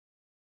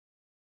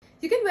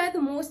You can wear the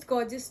most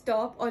gorgeous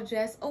top or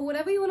dress or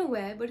whatever you want to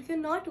wear, but if you're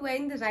not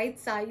wearing the right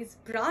size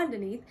bra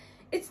underneath,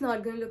 it's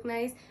not going to look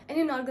nice and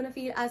you're not going to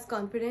feel as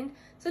confident.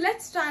 So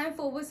let's triumph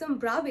over some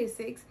bra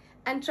basics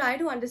and try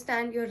to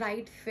understand your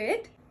right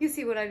fit. You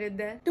see what I did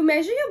there? To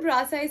measure your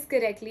bra size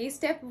correctly,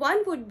 step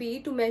 1 would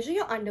be to measure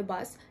your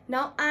underbust.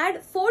 Now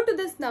add 4 to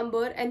this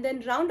number and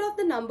then round off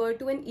the number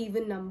to an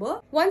even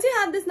number. Once you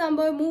have this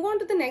number, move on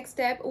to the next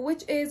step,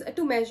 which is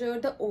to measure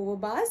the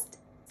overbust.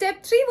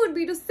 Step 3 would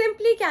be to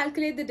simply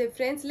calculate the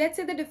difference. Let's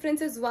say the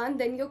difference is 1,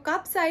 then your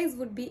cup size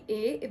would be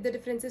A. If the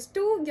difference is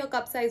 2, your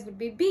cup size would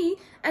be B,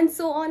 and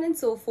so on and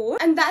so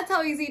forth. And that's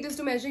how easy it is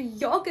to measure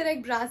your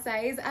correct bra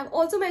size. I've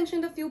also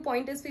mentioned a few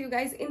pointers for you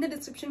guys in the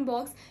description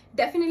box.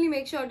 Definitely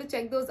make sure to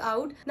check those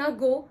out. Now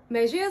go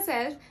measure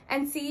yourself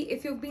and see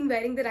if you've been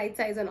wearing the right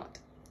size or not.